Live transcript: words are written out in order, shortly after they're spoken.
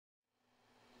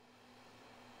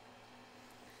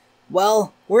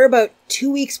Well, we're about 2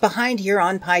 weeks behind here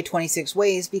on Pi 26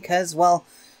 Ways because, well,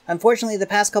 unfortunately the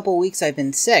past couple weeks I've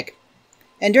been sick.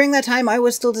 And during that time I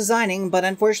was still designing, but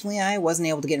unfortunately I wasn't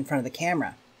able to get in front of the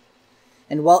camera.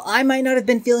 And while I might not have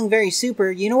been feeling very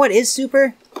super, you know what is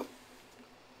super?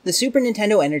 The Super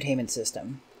Nintendo Entertainment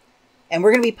System. And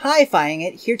we're going to be Pi-fying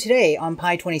it here today on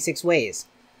Pi 26 Ways.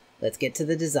 Let's get to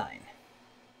the design.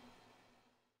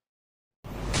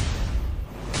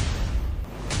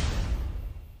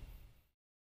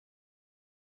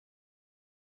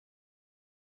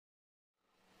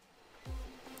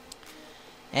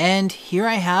 And here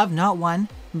I have not one,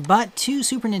 but two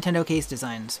Super Nintendo case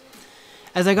designs.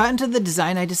 As I got into the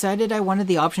design, I decided I wanted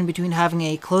the option between having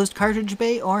a closed cartridge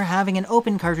bay or having an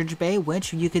open cartridge bay,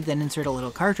 which you could then insert a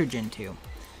little cartridge into.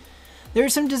 There are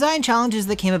some design challenges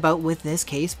that came about with this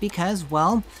case because,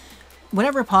 well,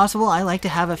 whenever possible, I like to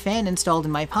have a fan installed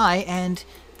in my Pi, and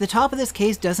the top of this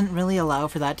case doesn't really allow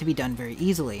for that to be done very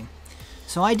easily.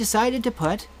 So I decided to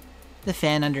put the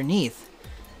fan underneath.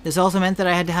 This also meant that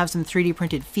I had to have some 3D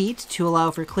printed feet to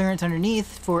allow for clearance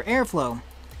underneath for airflow.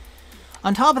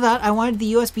 On top of that, I wanted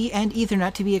the USB and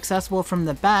Ethernet to be accessible from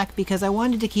the back because I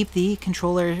wanted to keep the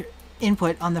controller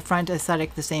input on the front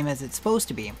aesthetic the same as it's supposed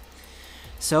to be.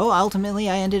 So ultimately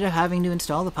I ended up having to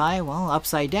install the Pi, well,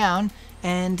 upside down,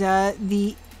 and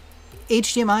the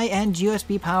HDMI and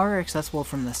USB power are accessible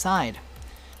from the side.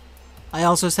 I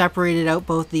also separated out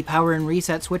both the power and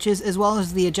reset switches as well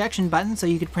as the ejection button so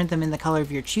you could print them in the color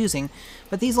of your choosing,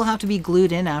 but these will have to be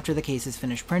glued in after the case is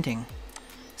finished printing.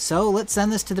 So let's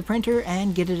send this to the printer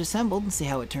and get it assembled and see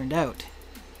how it turned out.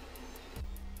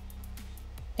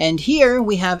 And here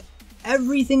we have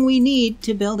everything we need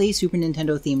to build a Super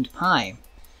Nintendo themed Pi.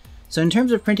 So in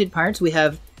terms of printed parts, we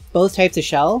have both types of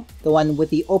shell, the one with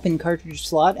the open cartridge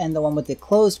slot and the one with the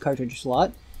closed cartridge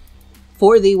slot.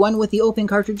 For the one with the open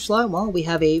cartridge slot, well, we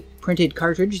have a printed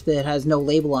cartridge that has no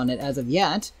label on it as of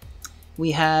yet.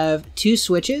 We have two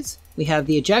switches, we have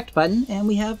the eject button, and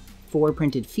we have 4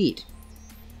 printed feet.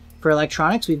 For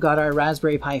electronics, we've got our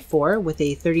Raspberry Pi 4 with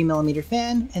a 30mm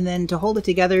fan, and then to hold it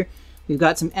together, we've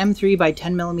got some M3 by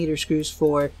 10mm screws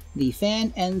for the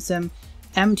fan, and some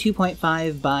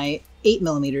M2.5 by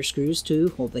 8mm screws to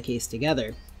hold the case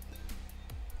together.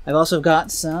 I've also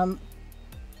got some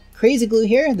crazy glue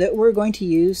here that we're going to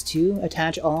use to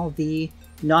attach all the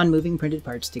non-moving printed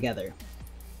parts together.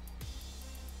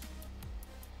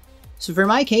 So for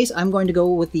my case, I'm going to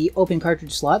go with the open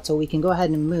cartridge slot, so we can go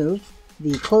ahead and move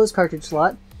the closed cartridge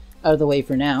slot out of the way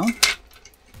for now.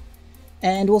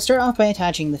 And we'll start off by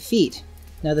attaching the feet.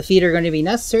 Now the feet are going to be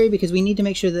necessary because we need to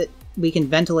make sure that we can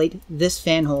ventilate this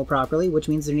fan hole properly, which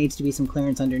means there needs to be some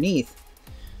clearance underneath.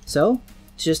 So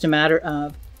it's just a matter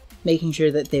of making sure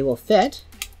that they will fit,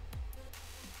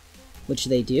 which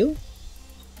they do.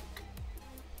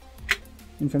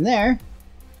 And from there,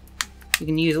 we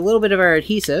can use a little bit of our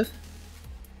adhesive.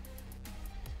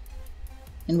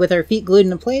 And with our feet glued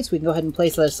into place, we can go ahead and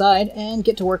place that aside and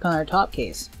get to work on our top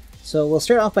case. So we'll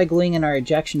start off by gluing in our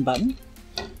ejection button,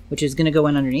 which is going to go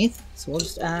in underneath. So we'll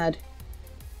just add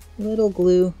a little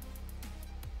glue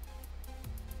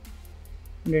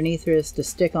underneath for us to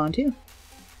stick onto.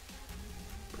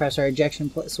 Press our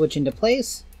ejection switch into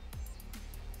place.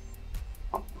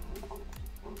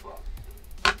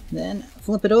 Then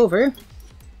flip it over.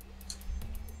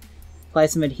 Apply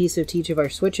some adhesive to each of our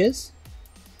switches.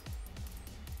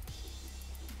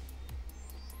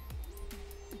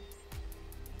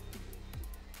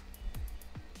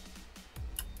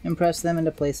 And press them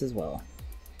into place as well.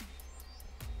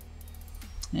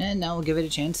 And now we'll give it a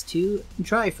chance to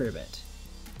dry for a bit.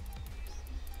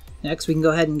 Next, we can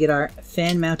go ahead and get our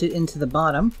fan mounted into the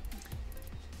bottom.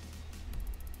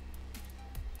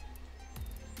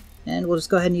 And we'll just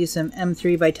go ahead and use some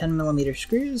M3 by 10mm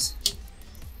screws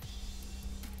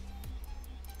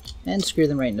and screw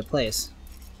them right into place.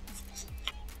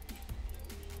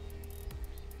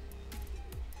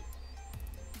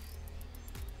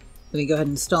 We go ahead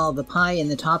and install the Pi in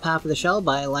the top half of the shell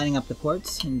by lining up the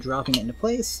ports and dropping it into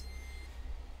place.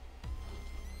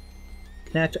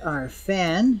 Connect our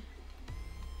fan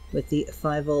with the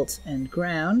 5 volts and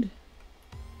ground.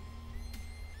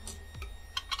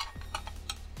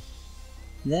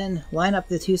 Then line up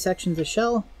the 2 sections of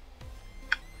shell.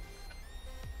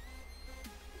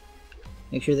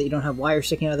 Make sure that you don't have wire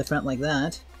sticking out of the front like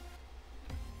that.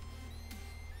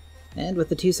 And with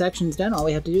the 2 sections done, all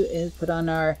we have to do is put on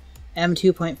our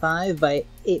M2.5 by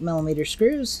 8mm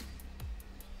screws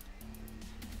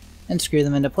and screw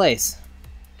them into place.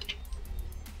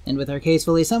 And with our case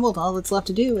fully assembled, all that's left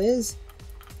to do is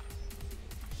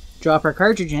drop our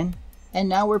cartridge in, and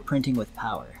now we're printing with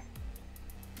power.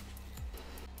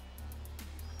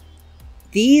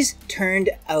 These turned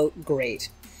out great.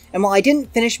 And while I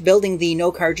didn't finish building the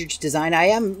no cartridge design, I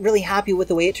am really happy with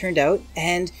the way it turned out,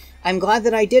 and I'm glad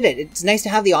that I did it. It's nice to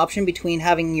have the option between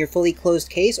having your fully closed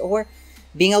case or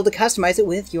being able to customize it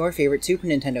with your favorite Super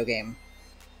Nintendo game.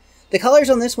 The colors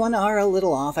on this one are a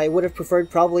little off. I would have preferred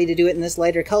probably to do it in this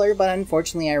lighter color, but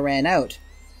unfortunately I ran out.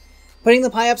 Putting the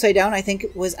Pi upside down I think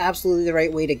was absolutely the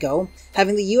right way to go.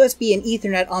 Having the USB and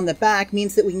Ethernet on the back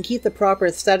means that we can keep the proper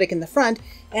aesthetic in the front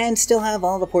and still have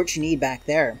all the ports you need back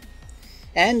there.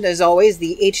 And as always,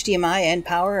 the HDMI and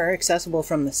power are accessible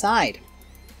from the side.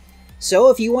 So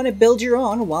if you want to build your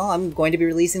own, well, I'm going to be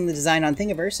releasing the design on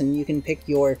Thingiverse, and you can pick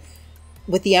your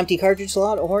with the empty cartridge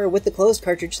slot or with the closed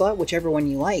cartridge slot, whichever one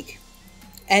you like.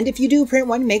 And if you do print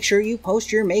one, make sure you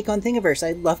post your make on Thingiverse.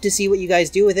 I'd love to see what you guys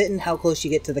do with it and how close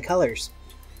you get to the colors.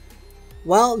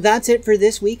 Well, that's it for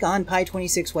this week on Pi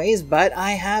 26 Ways, but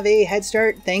I have a head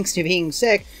start, thanks to being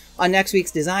sick, on next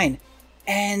week's design.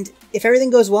 And if everything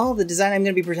goes well, the design I'm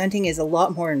going to be presenting is a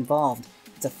lot more involved.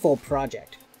 It's a full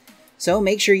project. So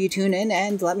make sure you tune in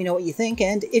and let me know what you think,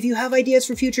 and if you have ideas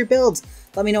for future builds,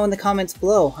 let me know in the comments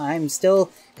below. I'm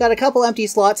still got a couple empty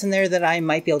slots in there that I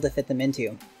might be able to fit them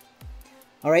into.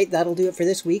 Alright, that'll do it for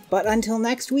this week, but until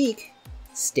next week,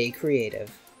 stay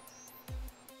creative.